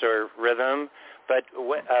guitars or rhythm? But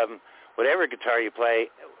whatever guitar you play,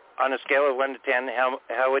 on a scale of 1 to 10,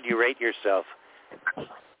 how would you rate yourself?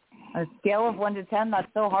 A scale of 1 to 10, that's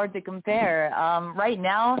so hard to compare. Right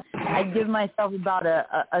now, I'd give myself about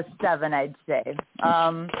a 7, I'd say.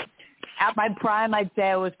 At my prime, I'd say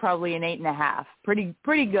I was probably an 8.5.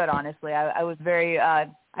 Pretty good, honestly. I was very,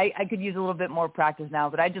 I could use a little bit more practice now,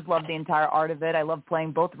 but I just love the entire art of it. I love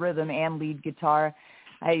playing both rhythm and lead guitar.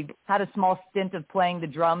 I had a small stint of playing the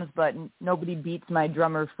drums, but nobody beats my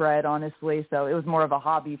drummer, Fred, honestly. So it was more of a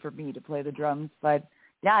hobby for me to play the drums. But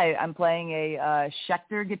yeah, I'm playing a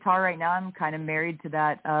Schecter guitar right now. I'm kind of married to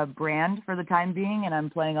that brand for the time being, and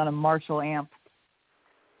I'm playing on a Marshall amp.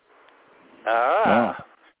 Ah.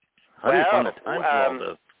 How do you find the time for all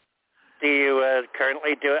this? Do you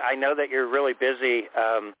currently do it? I know that you're really busy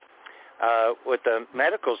with the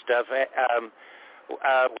medical stuff.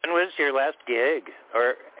 When was your last gig,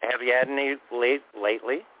 or have you had any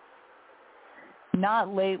lately?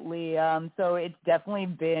 Not lately. So it's definitely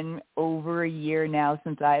been over a year now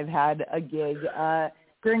since I've had a gig.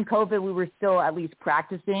 During COVID, we were still at least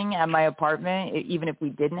practicing at my apartment, even if we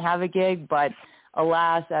didn't have a gig. But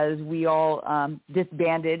alas, as we all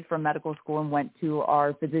disbanded from medical school and went to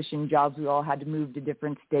our physician jobs, we all had to move to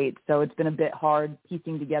different states. So it's been a bit hard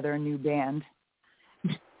piecing together a new band.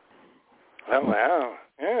 Oh, wow.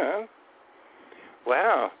 Yeah.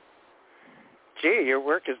 Wow. Gee, your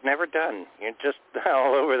work is never done. You're just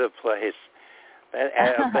all over the place.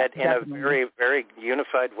 But in a very, very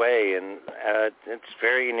unified way, and it's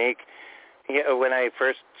very unique. You know, when I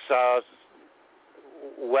first saw,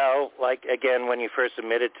 when you first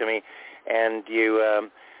submitted to me, and you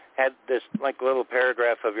had this, little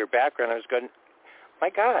paragraph of your background, I was going, my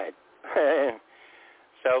God.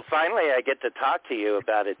 So finally I get to talk to you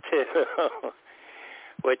about it, too,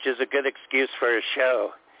 which is a good excuse for a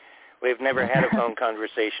show. We've never had a phone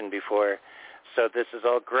conversation before, so this is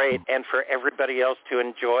all great, and for everybody else to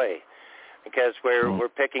enjoy, because we're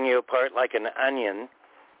picking you apart like an onion,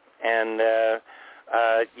 and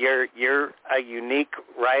you're a unique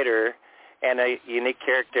writer and a unique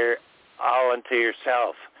character all unto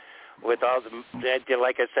yourself, with all the,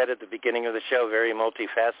 like I said at the beginning of the show, very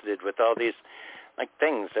multifaceted with all these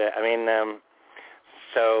things.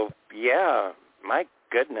 So yeah, my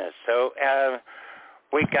goodness. So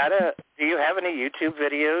do you have any YouTube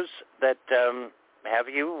videos that have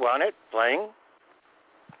you on it playing?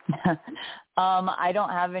 I don't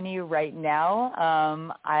have any right now.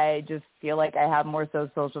 I just feel like I have more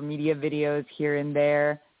social media videos here and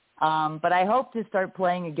there. But I hope to start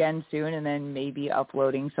playing again soon and then maybe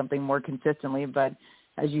uploading something more consistently. But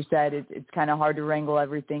as you said, it's kind of hard to wrangle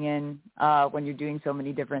everything in when you're doing so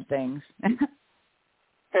many different things.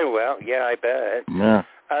 Well, yeah, I bet. Yeah.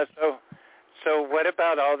 So what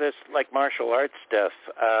about all this martial arts stuff?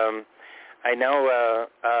 I know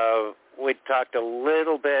we talked a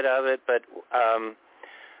little bit of it, but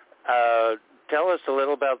tell us a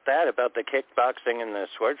little about that, about the kickboxing and the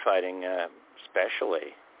sword fighting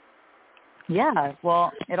especially. Yeah,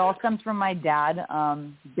 well, it all comes from my dad,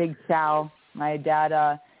 Big Sal. My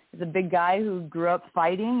dad is a big guy who grew up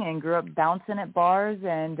fighting and grew up bouncing at bars,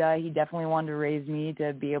 and he definitely wanted to raise me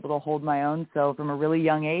to be able to hold my own. So from a really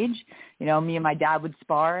young age, me and my dad would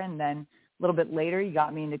spar, and then a little bit later he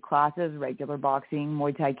got me into classes, regular boxing,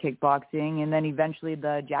 Muy Thai Kickboxing, and then eventually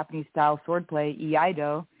the Japanese-style swordplay,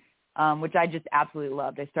 Eyido, which I just absolutely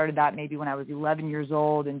loved. I started that maybe when I was 11 years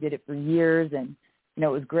old and did it for years, and it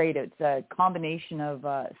was great. It's a combination of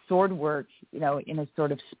sword work, in a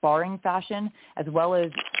sort of sparring fashion, as well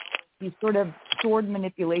as these sort of sword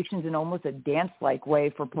manipulations in almost a dance-like way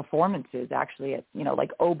for performances, actually, at,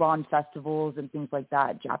 Obon festivals and things like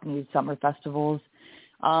that, Japanese summer festivals.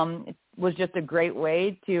 It was just a great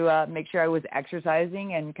way to make sure I was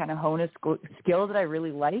exercising and kind of hone a skill that I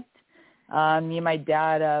really liked. Me and my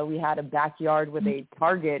dad, we had a backyard with a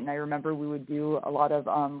target, and I remember we would do a lot of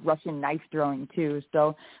Russian knife throwing too.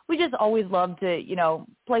 So we just always loved to,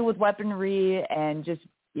 play with weaponry and just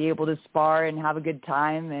be able to spar and have a good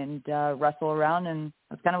time and wrestle around, and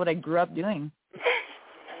that's kind of what I grew up doing.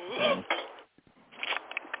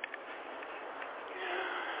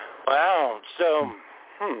 Wow. So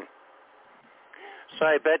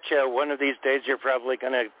I bet you one of these days you're probably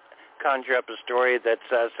going to conjure up a story that's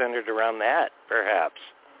centered around that, perhaps.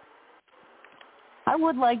 I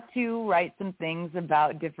would like to write some things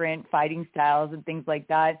about different fighting styles and things like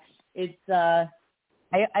that. It's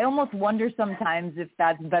I almost wonder sometimes if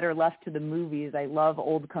that's better left to the movies. I love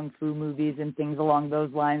old kung fu movies and things along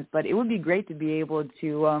those lines, but it would be great to be able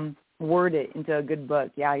to word it into a good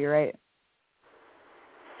book. Yeah, you're right.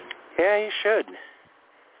 Yeah, you should.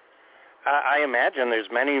 I imagine there's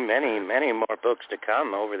many, many, many more books to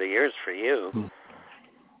come over the years for you.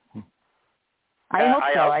 I hope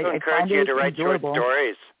so. I also encourage you to write enjoyable. short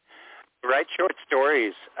stories. Write short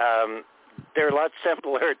stories. They're a lot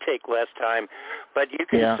simpler, take less time, but you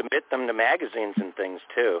can submit them to magazines and things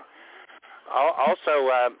too. Also,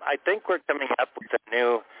 I think we're coming up with a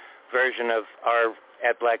new version of our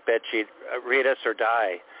at Black Bedsheet, Read Us or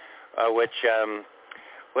Die, which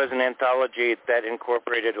was an anthology that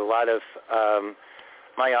incorporated a lot of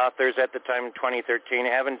my authors at the time in 2013. I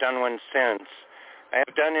haven't done one since. I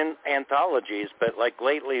have done anthologies, but like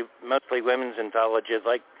lately, mostly women's anthologies,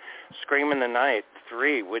 like Scream in the Night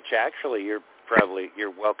 3, which actually you're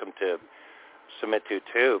welcome to submit to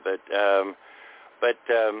too. But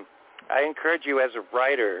I encourage you as a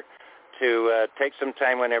writer to take some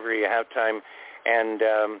time whenever you have time and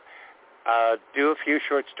do a few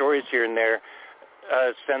short stories here and there.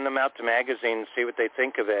 Send them out to magazines, see what they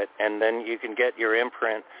think of it, and then you can get your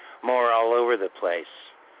imprint more all over the place.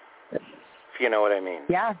 If you know what I mean.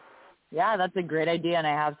 Yeah, that's a great idea, and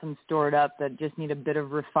I have some stored up that just need a bit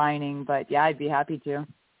of refining, but yeah, I'd be happy to.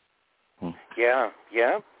 Yeah.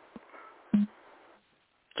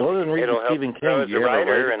 So other than reading Stephen King, as a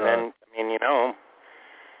writer, and then,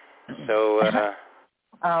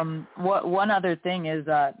 one other thing is,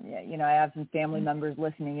 I have some family members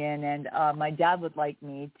listening in, and my dad would like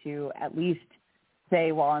me to at least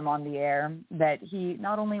say while I'm on the air that he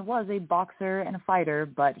not only was a boxer and a fighter,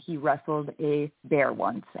 but he wrestled a bear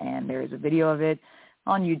once, and there's a video of it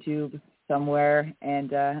on YouTube somewhere,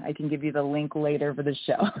 and I can give you the link later for the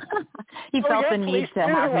show. He felt the need to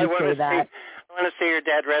have me say that. I want to see your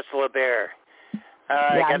dad wrestle a bear.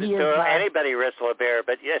 I got to see anybody wrestle a bear,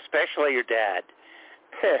 but especially your dad.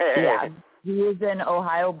 Yeah, he is an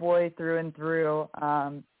Ohio boy through and through.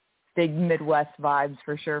 Big Midwest vibes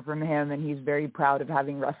for sure from him, and he's very proud of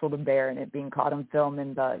having wrestled a bear and it being caught on film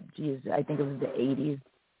in I think it was the 80s.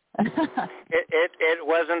 It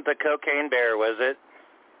wasn't the cocaine bear, was it?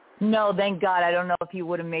 No, thank God. I don't know if he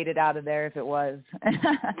would have made it out of there if it was.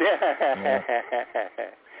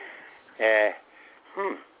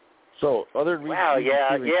 So, other than please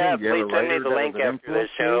send me the link after this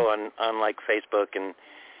show on like Facebook, and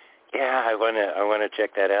I want to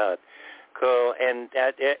check that out. Cool. And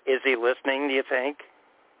is he listening, do you think?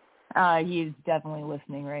 He's definitely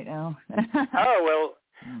listening right now. Oh, well,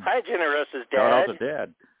 hi, Ginearosa's dad. Shout out to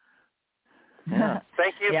Dad. Yeah.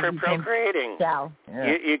 Thank you for procreating. Ciao.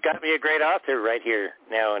 Yeah. You got me a great author right here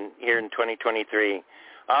now here in 2023.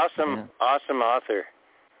 Awesome author.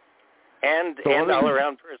 And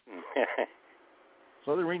all-around person.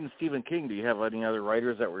 So, other than reading Stephen King, do you have any other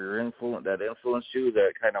writers that were that influenced you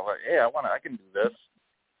that kind of like, hey, I can do this,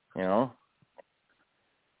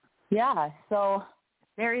 Yeah, so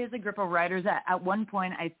there is a group of writers. At one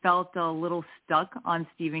point, I felt a little stuck on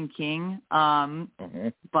Stephen King,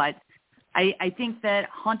 but I think that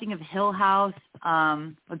Haunting of Hill House,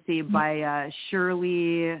 by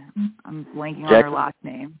Shirley, I'm blanking on her last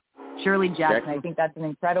name, Shirley Jackson. I think that's an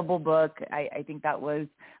incredible book. I think that was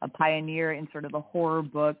a pioneer in sort of the horror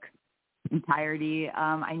book entirety.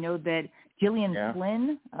 I know that Gillian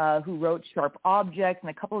Flynn, who wrote Sharp Objects and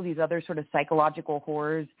a couple of these other sort of psychological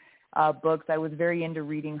horrors books, I was very into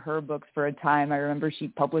reading her books for a time. I remember she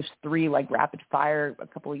published 3 like rapid fire a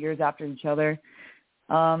couple of years after each other.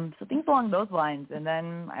 So things along those lines. And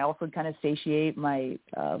then I also kind of satiate my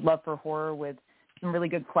love for horror with some really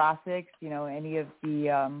good classics, any of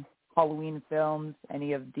the Halloween films,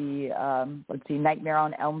 any of the, Nightmare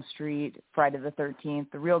on Elm Street, Friday the 13th,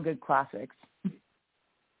 the real good classics.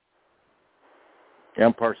 Yeah,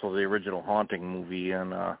 I'm partial to the original Haunting movie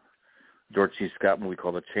and George C. Scott movie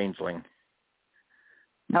called The Changeling.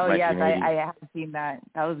 Oh, yes, I have seen that.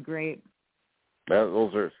 That was great.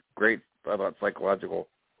 Those are great, I thought, psychological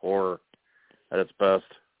horror at its best.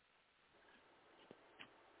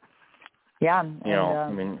 Yeah,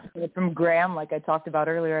 from Graham, like I talked about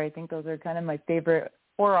earlier, I think those are kind of my favorite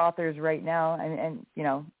horror authors right now, and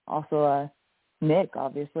also Nick,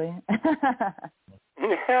 obviously.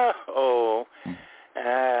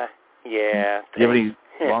 Yeah. Do you have any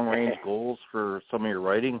long-range goals for some of your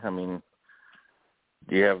writing? I mean,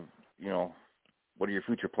 do you have, what are your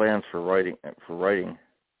future plans for writing?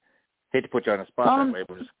 Hate to put you on the spot that way,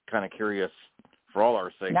 but just kind of curious for all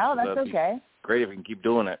our sakes. No, that's okay. Great if we can keep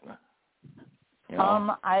doing it. You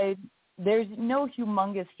know? There's no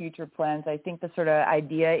humongous future plans. I think the sort of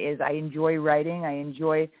idea is I enjoy writing. I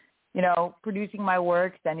enjoy, producing my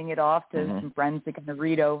work, sending it off to some friends to kind of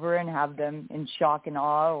read over and have them in shock and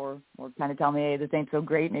awe or kind of tell me, hey, this ain't so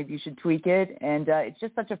great. Maybe you should tweak it. And it's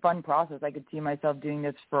just such a fun process. I could see myself doing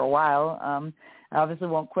this for a while. I obviously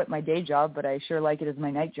won't quit my day job, but I sure like it as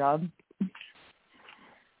my night job.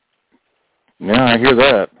 Yeah, I hear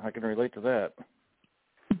that. I can relate to that.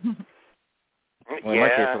 Well, in my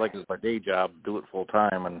case, I like it as my day job, do it full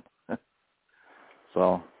time, and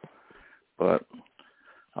so. But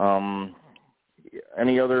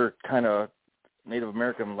any other kind of Native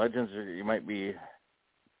American legends that you might be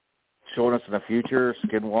showing us in the future?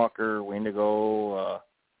 Skinwalker, Wendigo,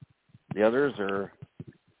 the others, or?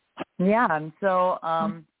 Yeah, so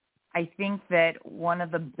I think that one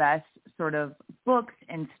of the best sort of books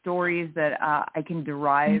and stories that I can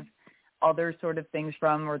derive other sort of things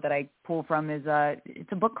from, or that I pull from, is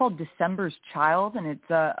it's a book called December's Child, and it's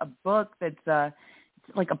a book that's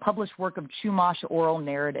it's like a published work of Chumash oral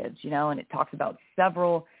narratives, and it talks about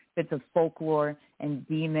several bits of folklore and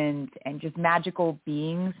demons and just magical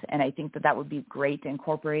beings, and I think that would be great to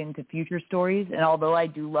incorporate into future stories. And although I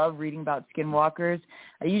do love reading about skinwalkers,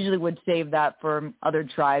 I usually would save that for other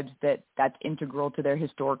tribes that's integral to their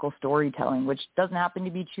historical storytelling, which doesn't happen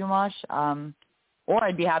to be Chumash. Or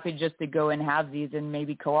I'd be happy just to go and have these and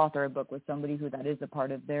maybe co-author a book with somebody who that is a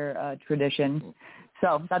part of their tradition.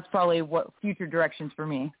 So that's probably what future directions for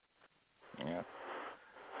me. Yeah.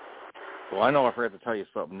 Well, I know I forgot to tell you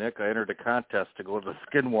something, Nick. I entered a contest to go to the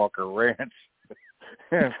Skinwalker Ranch.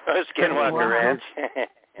 Skinwalker Ranch.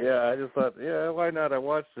 Yeah, I just thought, why not? I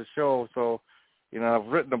watched the show, so, I've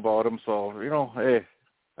written about them, so, hey,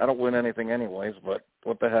 I don't win anything anyways, but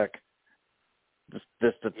what the heck.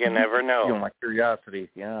 Just you never know. My curiosity,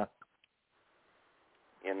 yeah.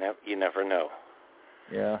 You never know.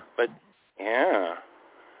 Yeah. But, yeah.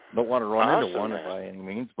 Don't want to run into one by any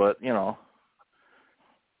means, but,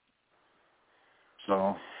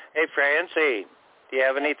 So. Hey, Francie, do you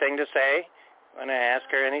have anything to say? Want to ask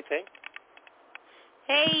her anything?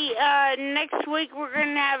 Hey, next week we're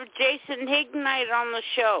going to have Jason Hignite on the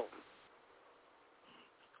show.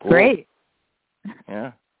 Cool. Great.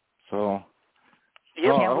 Yeah. So.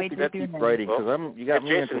 Yeah, I hope you got to keep writing, because you got me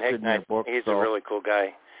Jason interested in your book. He's a really cool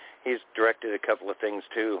guy. He's directed a couple of things,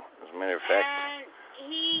 too, as a matter of fact. And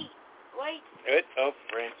he,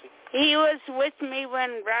 Francie. He was with me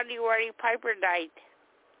when Roddy Piper died.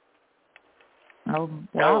 Oh,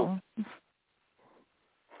 wow.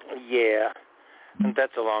 Yeah, and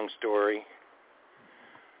that's a long story.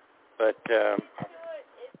 But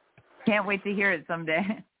can't wait to hear it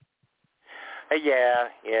someday. Yeah.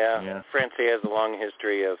 Francie has a long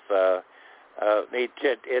history of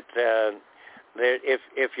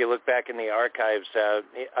if you look back in the archives,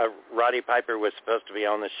 Roddy Piper was supposed to be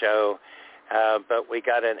on the show, but we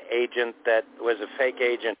got an agent that was a fake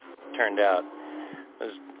agent. Turned out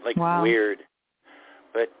it was weird,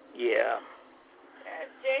 but yeah.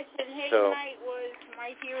 Jason Hignite was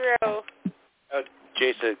my hero.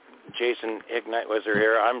 Jason Hignite was her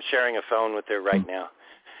hero. I'm sharing a phone with her right now.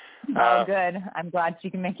 Oh, good. I'm glad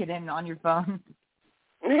she can make it in on your phone.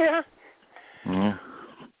 Yeah. Yeah.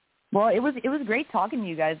 Well, it was great talking to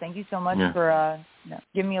you guys. Thank you so much for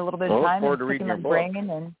giving me a little bit of time and picking my brain.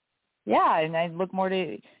 And and I look more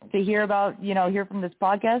to hear about hear from this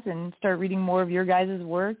podcast and start reading more of your guys'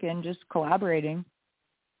 work and just collaborating.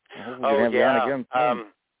 Again.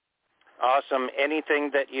 Awesome.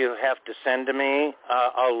 Anything that you have to send to me,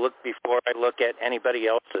 I'll look before I look at anybody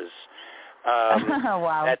else's.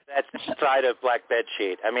 Wow. That's the side of Black Bed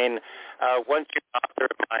Sheet. I mean, once you're author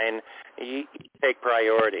of mine, you take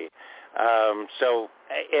priority. So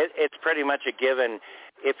it's pretty much a given.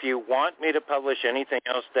 If you want me to publish anything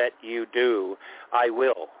else that you do, I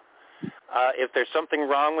will. If there's something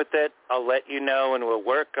wrong with it, I'll let you know, and we'll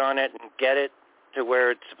work on it and get it to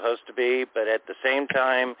where it's supposed to be. But at the same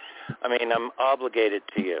time, I mean, I'm obligated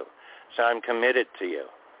to you, so I'm committed to you.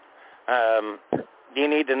 You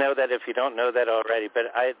need to know that if you don't know that already,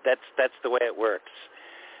 but that's the way it works.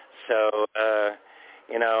 So,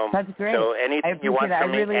 That's great. So anything you want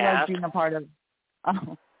from me, I really ask. like being a part of.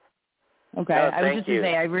 Oh. Okay, No, I was just going to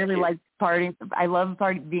say I really like I love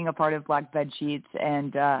being a part of Black Bed Sheets,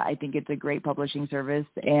 and I think it's a great publishing service,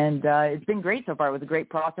 and it's been great so far. It was a great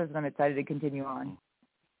process, and I'm excited to continue on.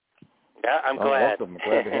 Yeah, I'm glad. Welcome.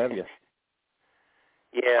 Glad to have you.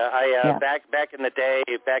 Yeah, back in the day,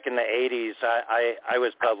 back in the 80s, I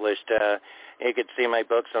was published. You could see my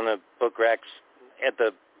books on the book racks at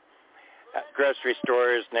the grocery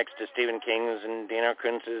stores next to Stephen King's and Dino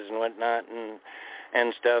Kuntz's and whatnot. And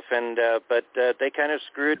and stuff, and but they kind of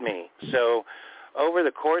screwed me. So over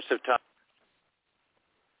the course of time,